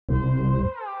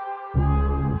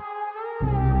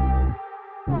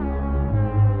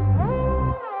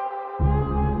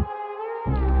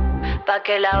pa'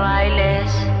 que la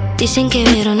bailes. Dicen que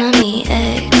vieron a mi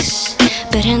ex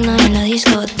perriando en la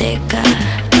discoteca,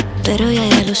 pero ya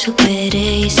lo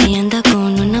superé. Y si anda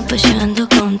con una, pues yo ando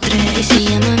con tres. Y si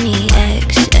llama a mi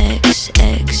ex,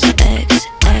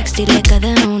 dile que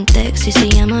dé un text. Y si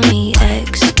llama a mi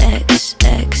ex.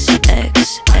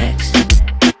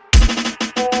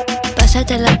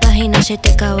 Pásate la página, se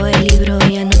te acabó el libro.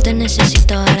 Ya no te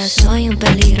necesito, ahora soy un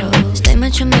peligro. Estoy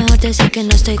mucho mejor desde que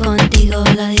no estoy contigo.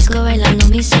 La disco bailando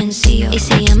mi sencillo. Y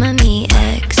si llama a mi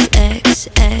ex,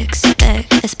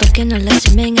 es porque no le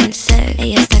hacen bien el sex.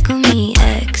 Ella está con mi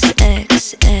ex.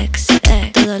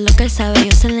 Todo lo que él sabe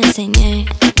yo se le enseñé.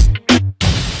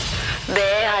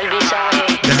 Deja el visaje.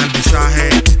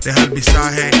 Deja el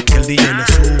visaje, que el DJ le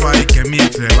suba y que mi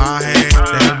ex le baje.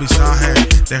 Deja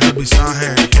el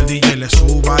visaje, que el DJ le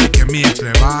suba y que mi ex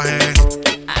le baje.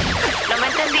 ¿No me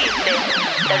entendiste?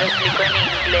 Te lo explico en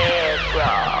inglés,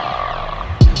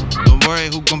 bro. Don't worry,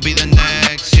 who gon' be the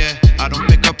next, yeah. I don't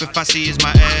pick up if I see it's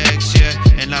my ex, yeah.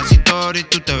 En las historias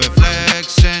tú te ves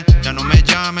flexen. Ya no me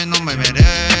llames, no me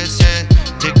mereces.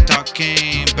 TikTok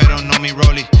King, pero no mi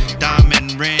rollie.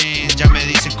 Diamond rings, ya me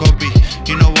dicen copy.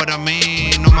 You know what I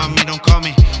mean, no mami, don't call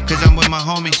me, cause I'm with my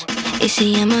homies. Y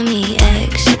si llama a mi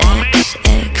ex,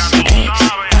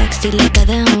 dile que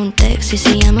dé un text. Y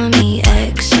si llama a mi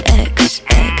ex,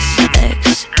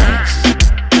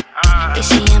 y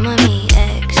si llama a mi